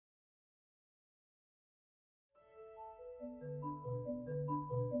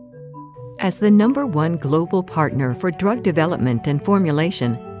As the #1 global partner for drug development and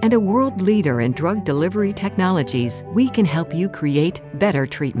formulation and a world leader in drug delivery technologies, we can help you create better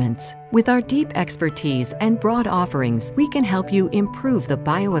treatments. With our deep expertise and broad offerings, we can help you improve the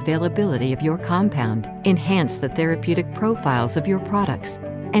bioavailability of your compound, enhance the therapeutic profiles of your products,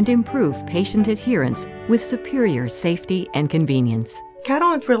 and improve patient adherence with superior safety and convenience.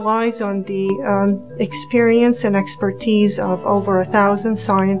 Catalent relies on the experience and expertise of over 1,000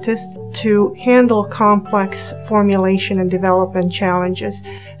 scientists to handle complex formulation and development challenges,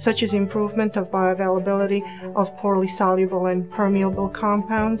 such as improvement of bioavailability of poorly soluble and permeable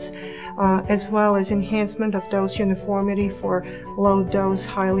compounds, as well as enhancement of dose uniformity for low-dose,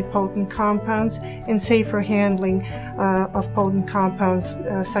 highly potent compounds, and safer handling of potent compounds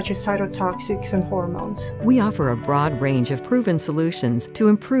such as cytotoxics and hormones. We offer a broad range of proven solutions to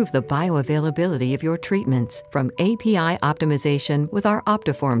improve the bioavailability of your treatments, from API optimization with our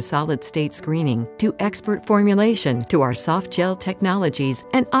Optiform solid-state screening, to expert formulation, to our soft gel technologies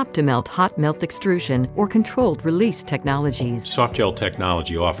and OptiMelt hot melt extrusion or controlled release technologies. Soft gel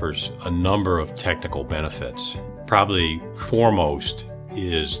technology offers a number of technical benefits. Probably foremost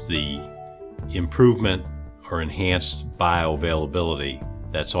is the improvement or enhanced bioavailability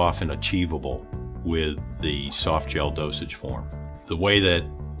that's often achievable with the soft gel dosage form. The way that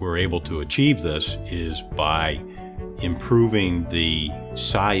we're able to achieve this is by improving the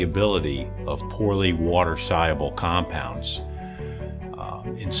solubility of poorly water-soluble compounds.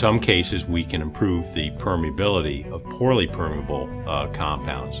 In some cases, we can improve the permeability of poorly permeable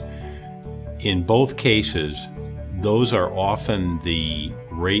compounds. In both cases, those are often the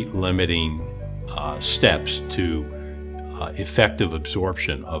rate-limiting steps to effective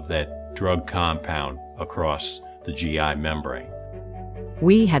absorption of that drug compound across the GI membrane.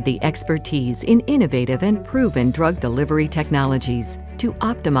 We have the expertise in innovative and proven drug delivery technologies to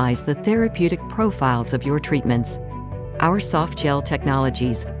optimize the therapeutic profiles of your treatments. Our soft gel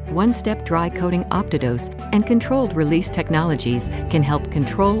technologies, one-step dry coating Optidose, and controlled release technologies can help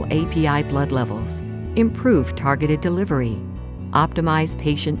control API blood levels, improve targeted delivery, optimize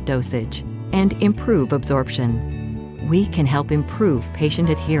patient dosage, and improve absorption. We can help improve patient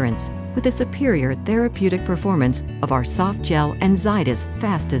adherence with the superior therapeutic performance of our soft gel and Zydis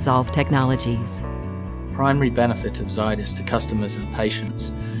fast dissolve technologies. Primary benefit of Zydis to customers and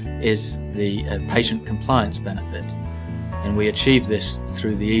patients is the patient compliance benefit, and we achieve this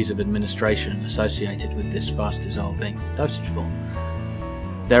through the ease of administration associated with this fast dissolving dosage form.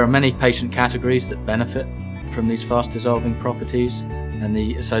 There are many patient categories that benefit from these fast dissolving properties and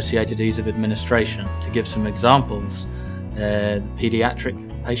the associated ease of administration. To give some examples, the pediatric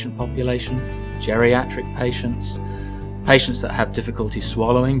patient population, geriatric patients, patients that have difficulty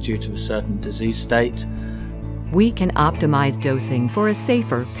swallowing due to a certain disease state. We can optimize dosing for a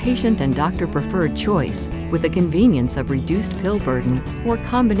safer patient and doctor-preferred choice with the convenience of reduced pill burden or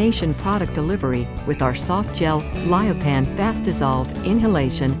combination product delivery with our soft gel, Lyopan fast dissolve,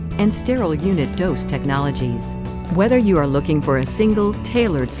 inhalation, and sterile unit dose technologies. Whether you are looking for a single,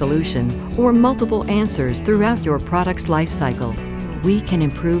 tailored solution or multiple answers throughout your product's life cycle, we can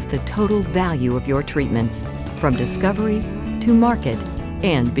improve the total value of your treatments, from discovery to market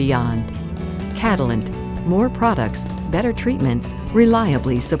and beyond. Catalent, more products, better treatments,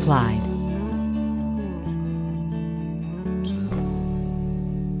 reliably supplied.